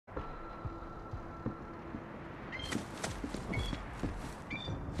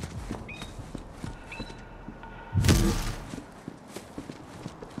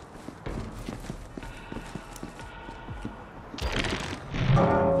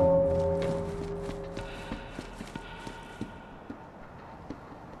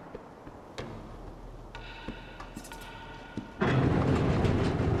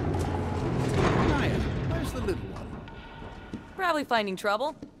Probably finding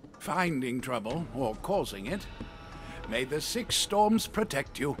trouble. Finding trouble, or causing it. May the six storms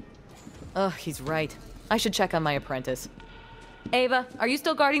protect you. Ugh, he's right. I should check on my apprentice. Ava, are you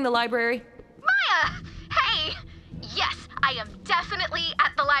still guarding the library? Maya! Hey! Yes, I am definitely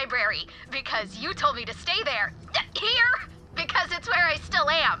at the library, because you told me to stay there. Here? Because it's where I still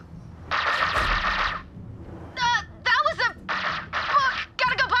am. That was a book!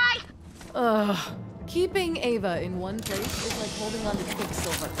 Gotta go by! Ugh. Keeping Ava in one place is like holding on to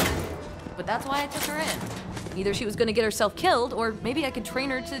Quicksilver. But that's why I took her in. Either she was gonna get herself killed, or maybe I could train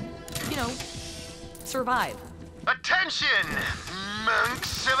her to, you know, survive. Attention,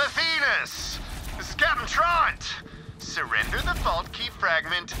 monks of Athenas! This is Captain Trant. Surrender the vault key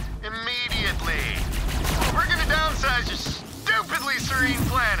fragment immediately. We're gonna downsize your stupidly serene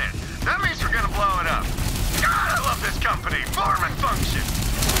planet. That means we're gonna blow it up. God, I love this company. Form and function.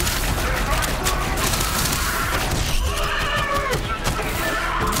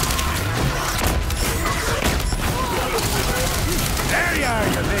 There you are,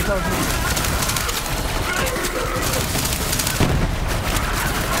 you little...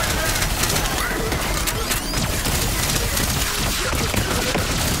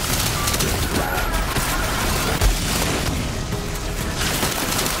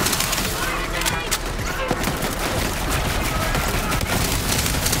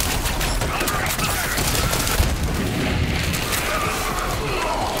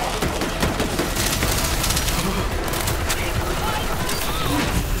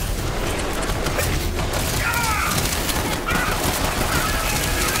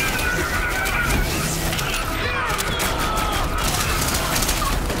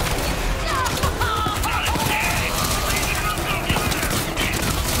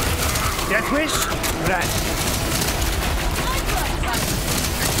 Death wish? Right.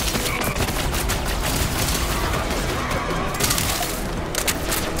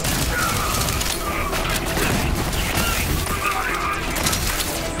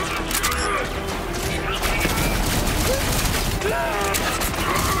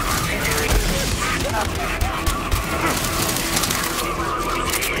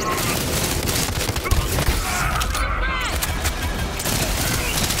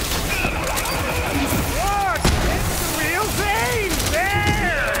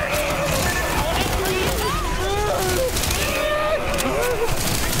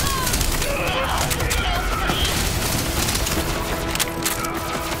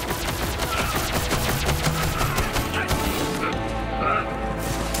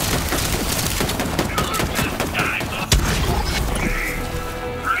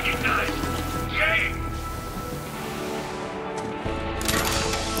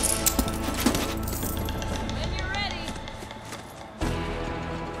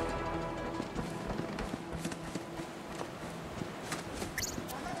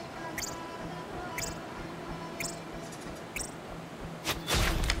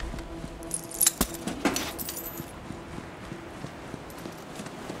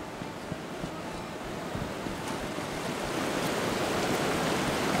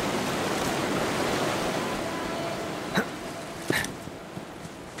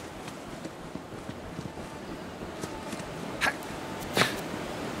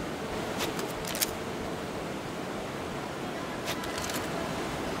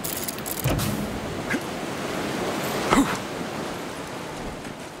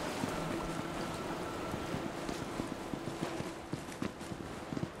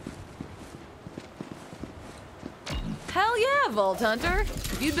 Hell yeah, Vault Hunter!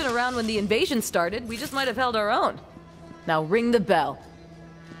 If you'd been around when the invasion started, we just might have held our own. Now ring the bell.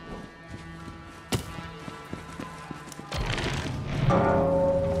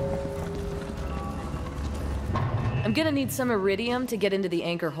 I'm gonna need some iridium to get into the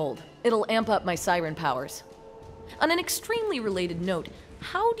anchor hold. It'll amp up my siren powers. On an extremely related note,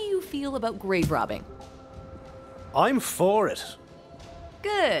 how do you feel about grave robbing? I'm for it.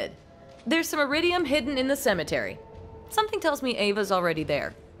 Good. There's some iridium hidden in the cemetery. Something tells me Ava's already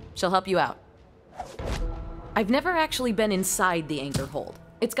there. She'll help you out. I've never actually been inside the anchor hold.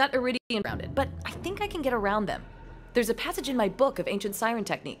 It's got iridium around it, but I think I can get around them. There's a passage in my book of ancient siren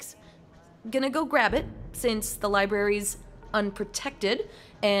techniques. Gonna go grab it, since the library's unprotected,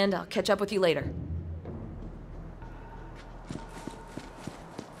 and I'll catch up with you later.